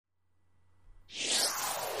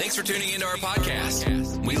Thanks for tuning into our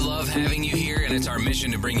podcast. We love having you here, and it's our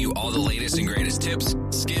mission to bring you all the latest and greatest tips,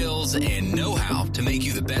 skills, and know-how to make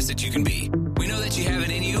you the best that you can be. We know that you have it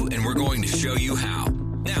in you, and we're going to show you how.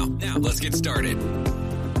 Now, let's get started.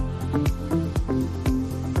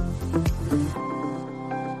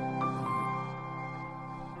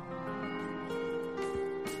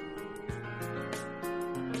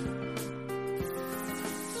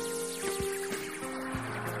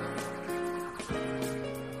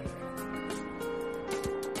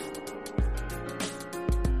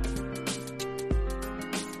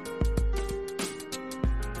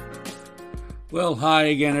 Well, hi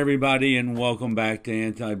again, everybody, and welcome back to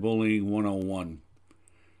Anti-Bullying 101.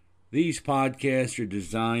 These podcasts are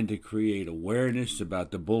designed to create awareness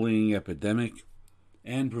about the bullying epidemic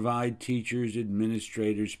and provide teachers,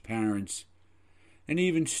 administrators, parents, and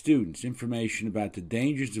even students information about the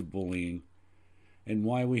dangers of bullying and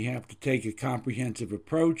why we have to take a comprehensive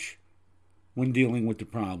approach when dealing with the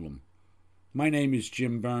problem. My name is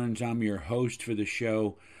Jim Burns. I'm your host for the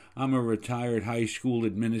show. I'm a retired high school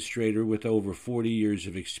administrator with over 40 years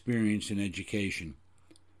of experience in education.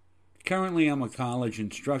 Currently, I'm a college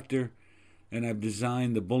instructor, and I've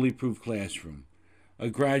designed the Bully-Proof Classroom, a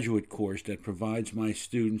graduate course that provides my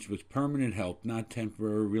students with permanent help, not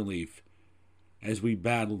temporary relief, as we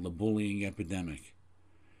battle the bullying epidemic.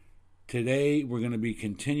 Today, we're going to be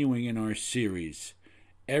continuing in our series,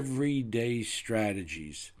 Everyday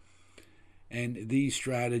Strategies. And these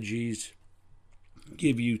strategies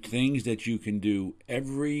give you things that you can do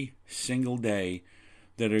every single day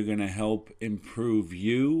that are going to help improve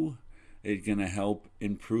you, it's going to help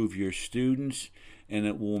improve your students, and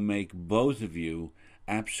it will make both of you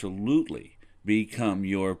absolutely become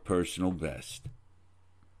your personal best.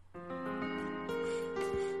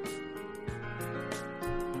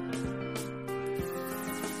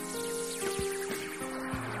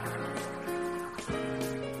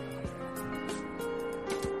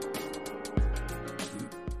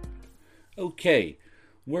 Okay,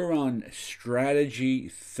 we're on strategy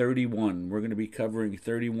 31. We're going to be covering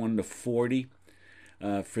 31 to 40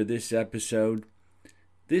 for this episode.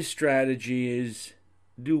 This strategy is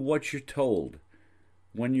do what you're told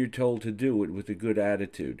when you're told to do it with a good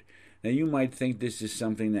attitude. Now, you might think this is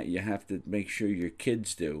something that you have to make sure your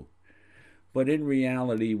kids do, but in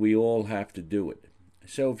reality, we all have to do it.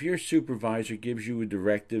 So if your supervisor gives you a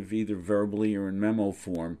directive, either verbally or in memo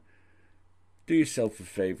form, do yourself a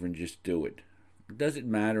favor and just do it. It doesn't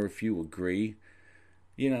matter if you agree.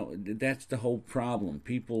 You know, that's the whole problem.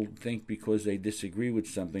 People think because they disagree with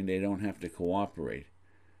something, they don't have to cooperate.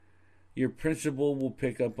 Your principal will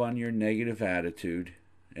pick up on your negative attitude,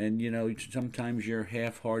 and, sometimes your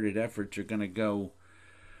half-hearted efforts are going to go,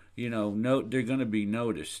 they're going to be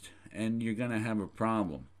noticed, and you're going to have a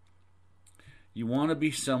problem. You want to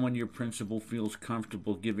be someone your principal feels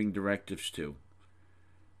comfortable giving directives to.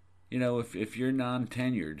 If you're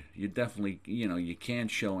non-tenured, you definitely, you can't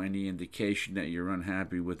show any indication that you're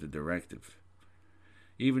unhappy with the directive.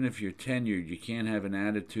 Even if you're tenured, you can't have an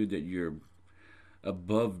attitude that you're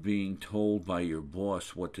above being told by your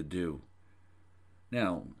boss what to do.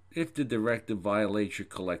 Now, if the directive violates your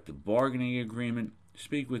collective bargaining agreement,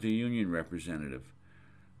 speak with a union representative,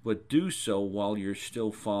 but do so while you're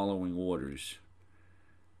still following orders.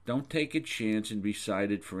 Don't take a chance and be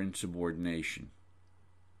cited for insubordination.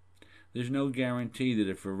 There's no guarantee that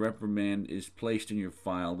if a reprimand is placed in your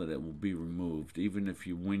file that it will be removed, even if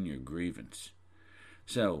you win your grievance.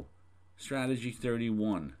 So, strategy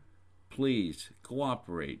 31. Please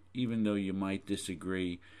cooperate, even though you might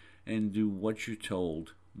disagree, and do what you're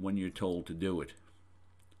told when you're told to do it.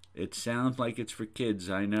 It sounds like it's for kids,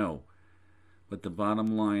 I know, but the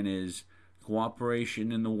bottom line is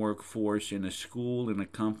cooperation in the workforce, in a school, in a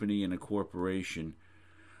company, in a corporation,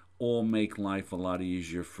 all make life a lot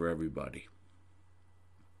easier for everybody.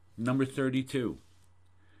 Number 32.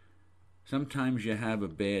 Sometimes you have a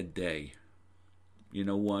bad day. You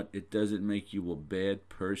know what? It doesn't make you a bad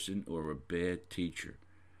person or a bad teacher.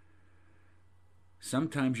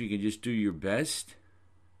 Sometimes you can just do your best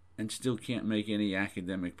and still can't make any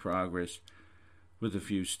academic progress with a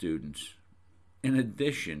few students. In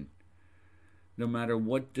addition, no matter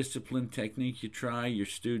what discipline technique you try, your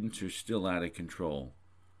students are still out of control.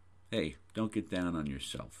 Hey, don't get down on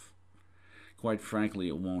yourself. Quite frankly,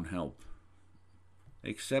 it won't help.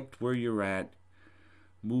 Accept where you're at.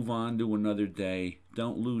 Move on to another day.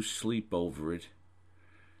 Don't lose sleep over it.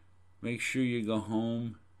 Make sure you go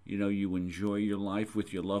home, you enjoy your life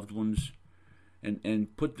with your loved ones,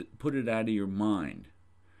 and put it out of your mind.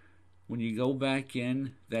 When you go back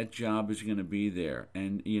in, that job is going to be there.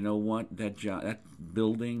 And you know what? That job, that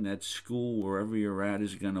building, that school, wherever you're at,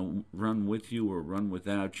 is going to run with you or run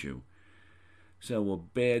without you. So a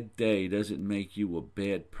bad day doesn't make you a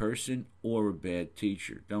bad person or a bad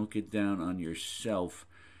teacher. Don't get down on yourself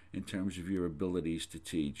in terms of your abilities to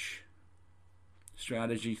teach.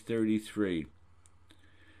 Strategy 33.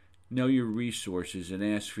 Know your resources and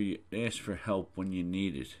ask for help when you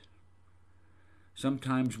need it.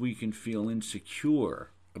 Sometimes we can feel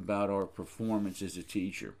insecure about our performance as a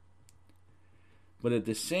teacher. But at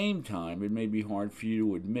the same time, it may be hard for you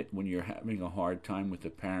to admit when you're having a hard time with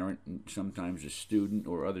a parent and sometimes a student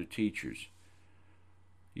or other teachers.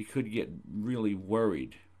 You could get really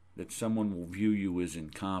worried that someone will view you as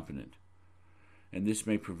incompetent. And this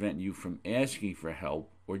may prevent you from asking for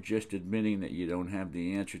help or just admitting that you don't have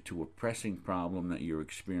the answer to a pressing problem that you're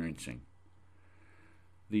experiencing.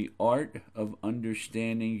 The art of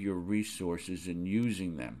understanding your resources and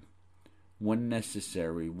using them when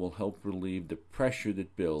necessary will help relieve the pressure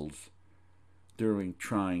that builds during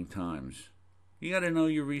trying times. You got to know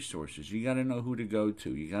your resources. You got to know who to go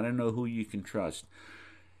to. You got to know who you can trust.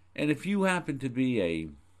 And if you happen to be a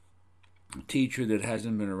teacher that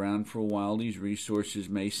hasn't been around for a while, these resources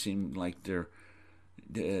may seem like they're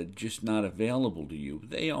just not available to you.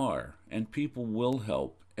 They are, and people will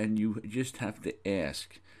help. And you just have to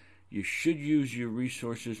ask. You should use your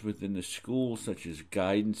resources within the school, such as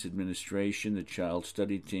guidance, administration, the child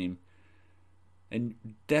study team, and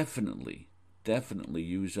definitely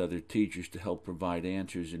use other teachers to help provide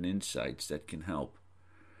answers and insights that can help.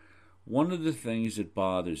 One of the things that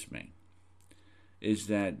bothers me is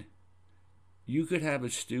that you could have a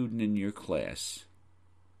student in your class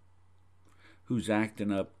who's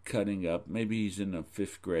acting up, cutting up, maybe he's in the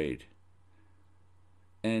 5th grade.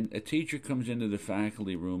 And a teacher comes into the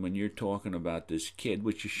faculty room and you're talking about this kid,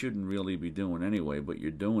 which you shouldn't really be doing anyway, but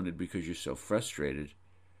you're doing it because you're so frustrated.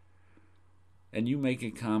 And you make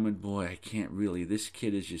a comment, boy, I can't really, this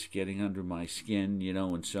kid is just getting under my skin,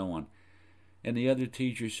 and so on. And the other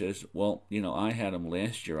teacher says, well, I had him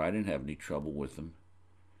last year. I didn't have any trouble with him.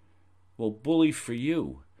 Well, bully for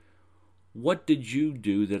you. What did you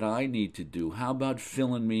do that I need to do? How about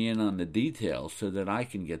filling me in on the details so that I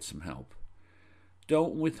can get some help?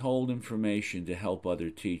 Don't withhold information to help other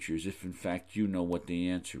teachers if in fact you know what the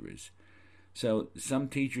answer is. So some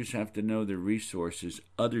teachers have to know their resources.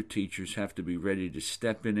 Other teachers have to be ready to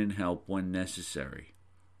step in and help when necessary.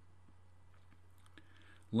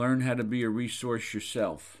 Learn how to be a resource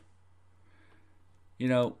yourself.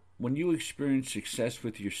 When you experience success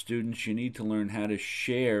with your students, you need to learn how to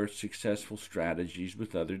share successful strategies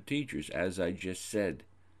with other teachers, as I just said.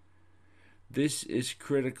 This is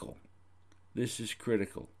critical.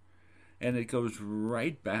 And it goes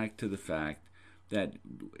right back to the fact that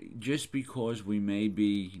just because we may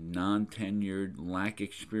be non-tenured, lack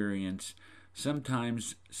experience,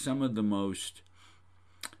 sometimes some of the most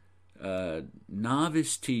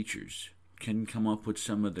novice teachers can come up with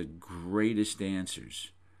some of the greatest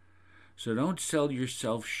answers. So don't sell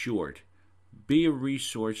yourself short. Be a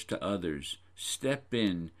resource to others. Step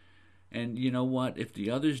in. And you know what? If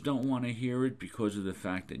the others don't want to hear it because of the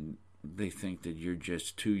fact that they think that you're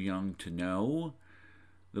just too young to know,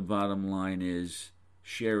 the bottom line is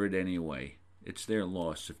share it anyway. It's their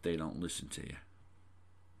loss if they don't listen to you.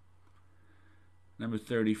 Number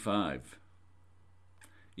 35.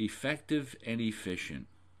 Effective and efficient.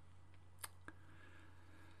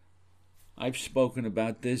 I've spoken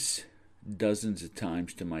about this dozens of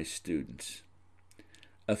times to my students.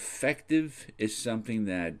 Effective is something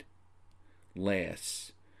that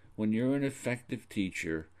lasts. When you're an effective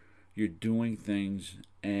teacher, you're doing things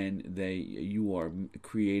and you are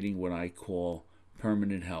creating what I call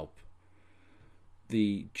permanent help.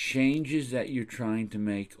 The changes that you're trying to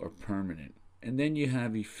make are permanent. And then you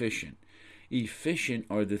have efficient. Efficient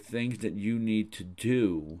are the things that you need to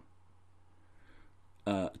do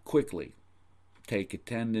quickly. Take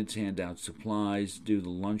attendance, hand out supplies, do the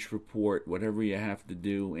lunch report, whatever you have to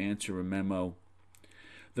do, answer a memo.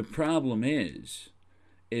 The problem is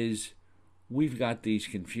we've got these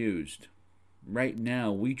confused. Right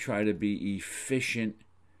now, we try to be efficient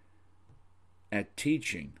at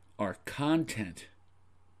teaching our content.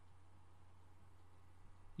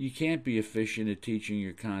 You can't be efficient at teaching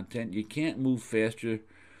your content. You can't move faster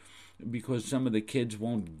because some of the kids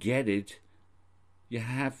won't get it. You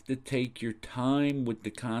have to take your time with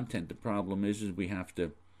the content. The problem is we have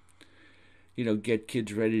to, get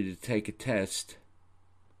kids ready to take a test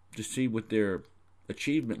to see what their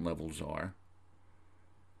achievement levels are.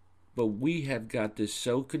 But we have got this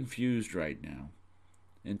so confused right now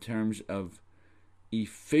in terms of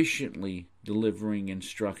efficiently delivering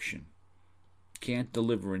instruction. Can't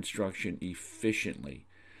deliver instruction efficiently.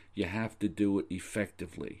 You have to do it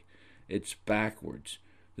effectively. It's backwards.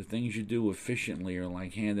 The things you do efficiently are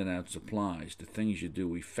like handing out supplies. The things you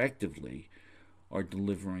do effectively are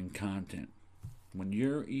delivering content. When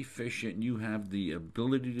you're efficient, you have the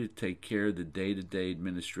ability to take care of the day-to-day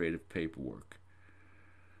administrative paperwork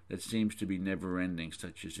that seems to be never-ending,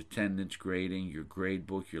 such as attendance, grading, your grade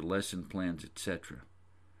book, your lesson plans, etc.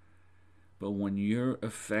 But when you're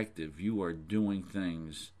effective, you are doing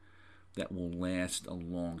things that will last a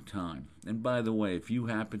long time. And by the way, if you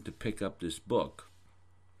happen to pick up this book,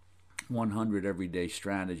 100 Everyday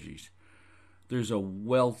Strategies, there's a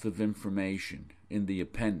wealth of information in the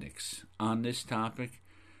appendix on this topic,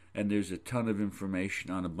 and there's a ton of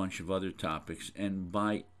information on a bunch of other topics. And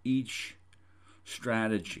by each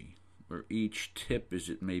strategy, or each tip as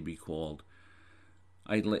it may be called,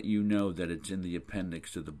 I let you know that it's in the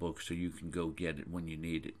appendix of the book so you can go get it when you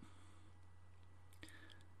need it.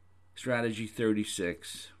 Strategy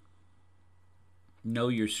 36. Know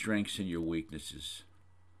your strengths and your weaknesses.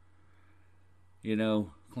 You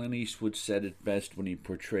know, Clint Eastwood said it best when he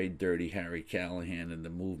portrayed Dirty Harry Callahan in the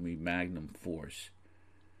movie Magnum Force,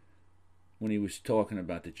 when he was talking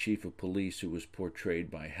about the chief of police who was portrayed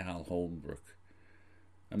by Hal Holbrook.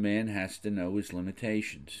 A man has to know his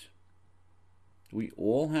limitations. We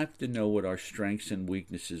all have to know what our strengths and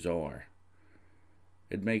weaknesses are.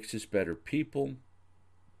 It makes us better people,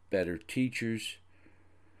 better teachers,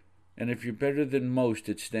 and if you're better than most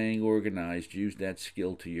at staying organized, use that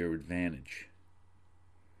skill to your advantage.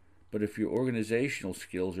 But if your organizational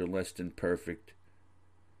skills are less than perfect,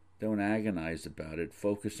 don't agonize about it.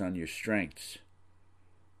 Focus on your strengths.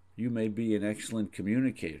 You may be an excellent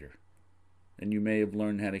communicator, and you may have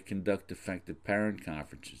learned how to conduct effective parent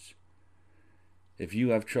conferences. If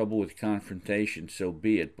you have trouble with confrontation, so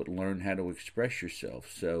be it, but learn how to express yourself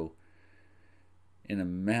so in a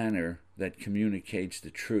manner that communicates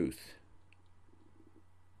the truth.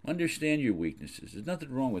 Understand your weaknesses. There's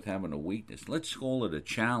nothing wrong with having a weakness. Let's call it a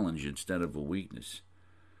challenge instead of a weakness.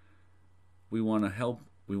 We want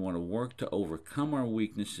to work to overcome our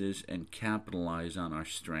weaknesses and capitalize on our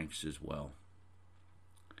strengths as well.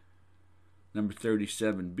 Number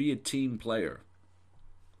 37, be a team player.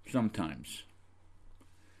 Sometimes.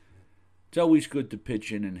 It's always good to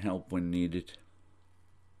pitch in and help when needed.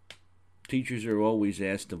 Teachers are always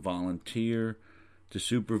asked to volunteer, to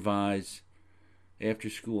supervise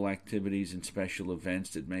after-school activities and special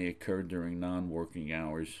events that may occur during non-working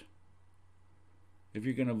hours. If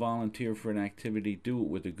you're going to volunteer for an activity, do it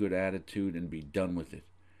with a good attitude and be done with it.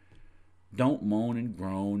 Don't moan and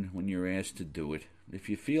groan when you're asked to do it. If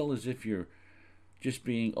you feel as if you're just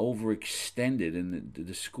being overextended and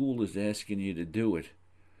the school is asking you to do it,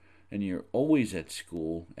 and you're always at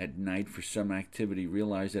school at night for some activity,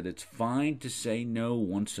 realize that it's fine to say no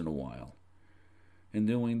once in a while. In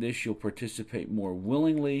doing this, you'll participate more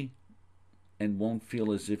willingly and won't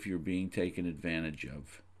feel as if you're being taken advantage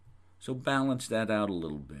of. So balance that out a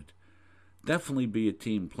little bit. Definitely be a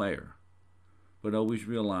team player, but always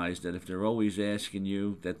realize that if they're always asking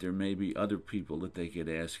you, that there may be other people that they could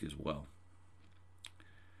ask as well.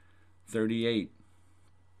 38.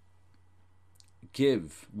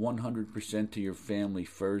 Give 100% to your family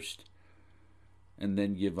first, and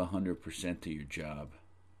then give 100% to your job.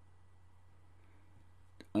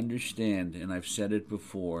 Understand, and I've said it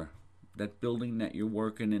before, that building that you're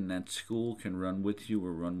working in, that school, can run with you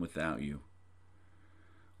or run without you.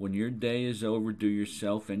 When your day is over, do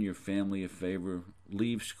yourself and your family a favor.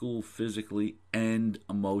 Leave school physically and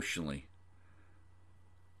emotionally.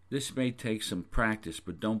 This may take some practice,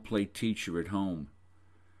 but don't play teacher at home.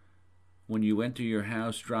 When you enter your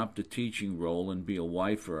house, drop the teaching role and be a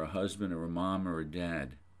wife or a husband or a mom or a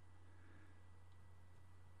dad.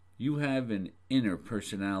 You have an inner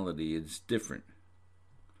personality. It's different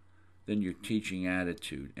than your teaching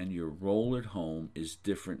attitude, and your role at home is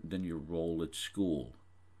different than your role at school.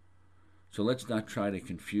 So let's not try to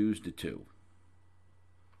confuse the two.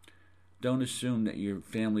 Don't assume that your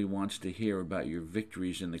family wants to hear about your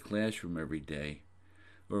victories in the classroom every day,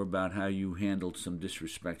 or about how you handled some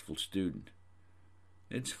disrespectful student.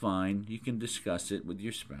 It's fine. You can discuss it with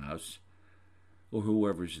your spouse or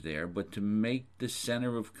whoever's there, but to make the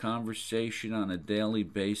center of conversation on a daily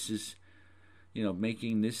basis,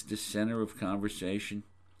 making this the center of conversation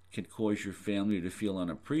can cause your family to feel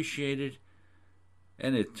unappreciated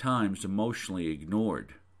and at times emotionally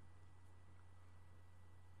ignored.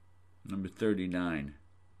 Number 39.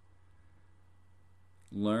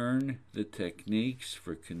 Learn the techniques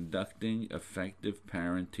for conducting effective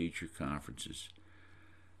parent-teacher conferences.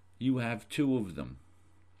 You have two of them.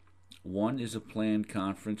 One is a planned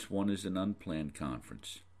conference, one is an unplanned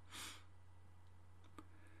conference.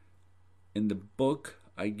 In the book,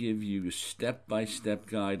 I give you step-by-step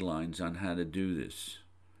guidelines on how to do this.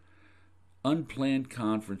 Unplanned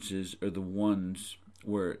conferences are the ones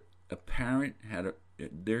where a parent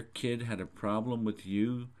their kid had a problem with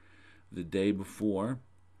you the day before,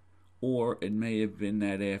 or it may have been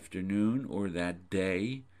that afternoon or that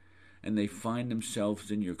day, and they find themselves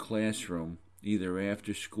in your classroom either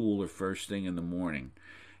after school or first thing in the morning,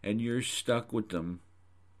 and you're stuck with them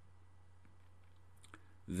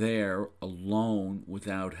there alone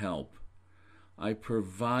without help. I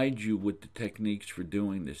provide you with the techniques for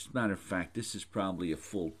doing this. Matter of fact, this is probably a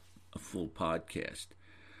full podcast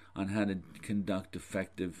on how to conduct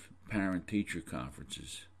effective parent-teacher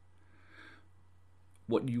conferences.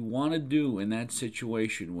 What you want to do in that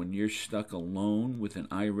situation when you're stuck alone with an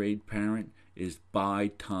irate parent is buy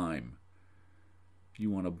time. You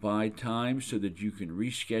want to buy time so that you can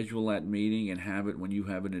reschedule that meeting and have it when you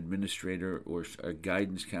have an administrator or a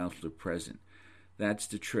guidance counselor present. That's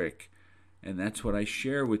the trick, and that's what I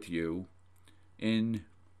share with you in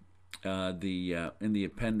the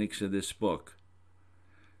appendix of this book.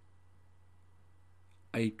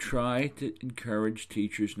 I try to encourage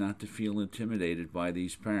teachers not to feel intimidated by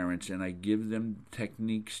these parents, and I give them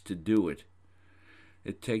techniques to do it.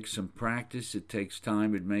 It takes some practice, it takes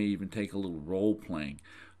time, it may even take a little role playing.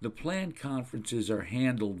 The planned conferences are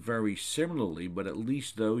handled very similarly, but at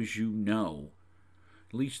least those you know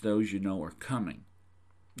are coming.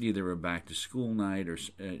 Either a back to school night or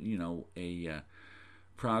a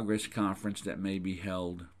progress conference that may be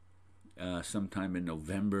held sometime in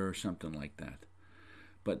November or something like that.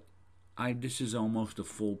 But this is almost a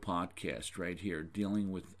full podcast right here,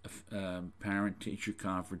 dealing with parent-teacher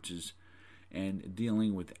conferences and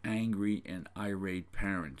dealing with angry and irate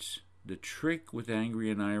parents. The trick with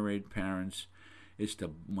angry and irate parents is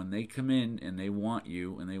to, when they come in and they want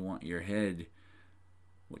you and they want your head,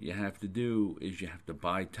 what you have to do is you have to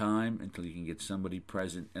buy time until you can get somebody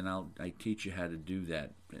present, and I teach you how to do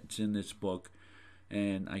that. It's in this book,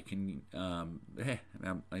 and I can I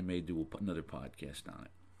may do another podcast on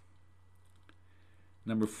it.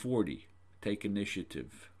 Number 40, take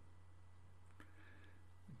initiative.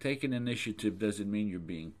 Taking initiative doesn't mean you're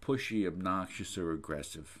being pushy, obnoxious, or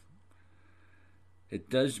aggressive. It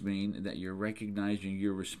does mean that you're recognizing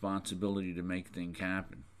your responsibility to make things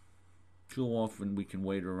happen. Too often we can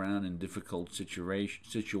wait around in difficult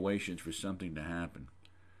situations for something to happen.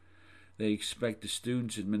 They expect the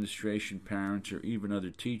students, administration, parents, or even other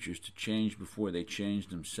teachers to change before they change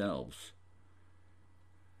themselves.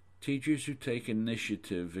 Teachers who take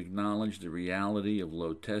initiative acknowledge the reality of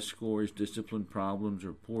low test scores, discipline problems,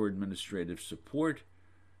 or poor administrative support,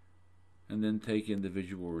 and then take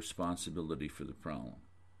individual responsibility for the problem.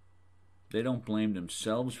 They don't blame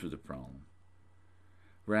themselves for the problem.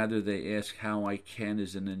 Rather, they ask how I can,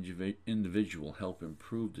 as an individual, help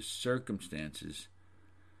improve the circumstances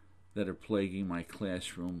that are plaguing my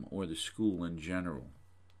classroom or the school in general.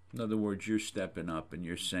 In other words, you're stepping up and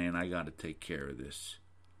you're saying, I got to take care of this.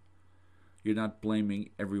 You're not blaming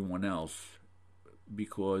everyone else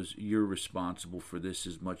because you're responsible for this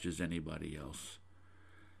as much as anybody else.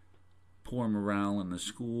 Poor morale in the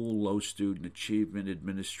school, low student achievement,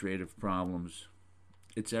 administrative problems.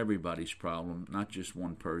 It's everybody's problem, not just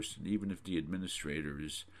one person, even if the administrator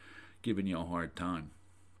is giving you a hard time.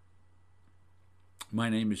 My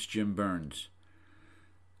name is Jim Burns.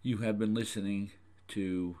 You have been listening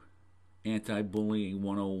to Anti-Bullying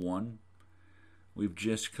 101. We've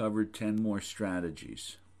just covered 10 more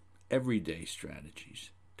strategies, everyday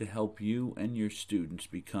strategies, to help you and your students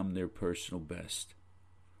become their personal best.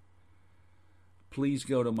 Please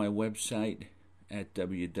go to my website at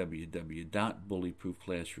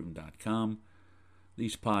www.bullyproofclassroom.com.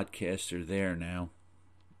 These podcasts are there now.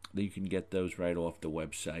 You can get those right off the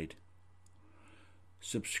website.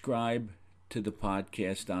 Subscribe to the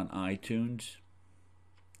podcast on iTunes.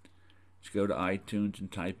 Just go to iTunes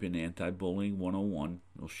and type in Anti-Bullying 101.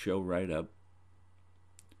 It'll show right up.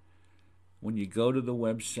 When you go to the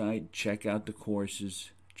website, check out the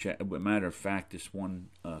courses. Matter of fact, this one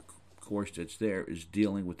course that's there is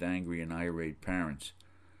Dealing with Angry and Irate Parents.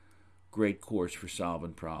 Great course for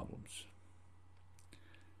solving problems.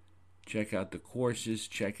 Check out the courses.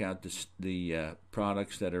 Check out the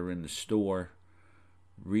products that are in the store.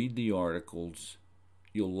 Read the articles.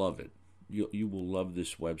 You'll love it. You will love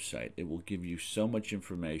this website. It will give you so much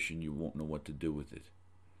information you won't know what to do with it.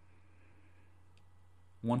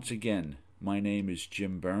 Once again, my name is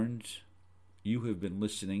Jim Burns. You have been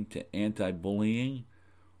listening to Anti-Bullying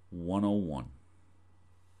 101.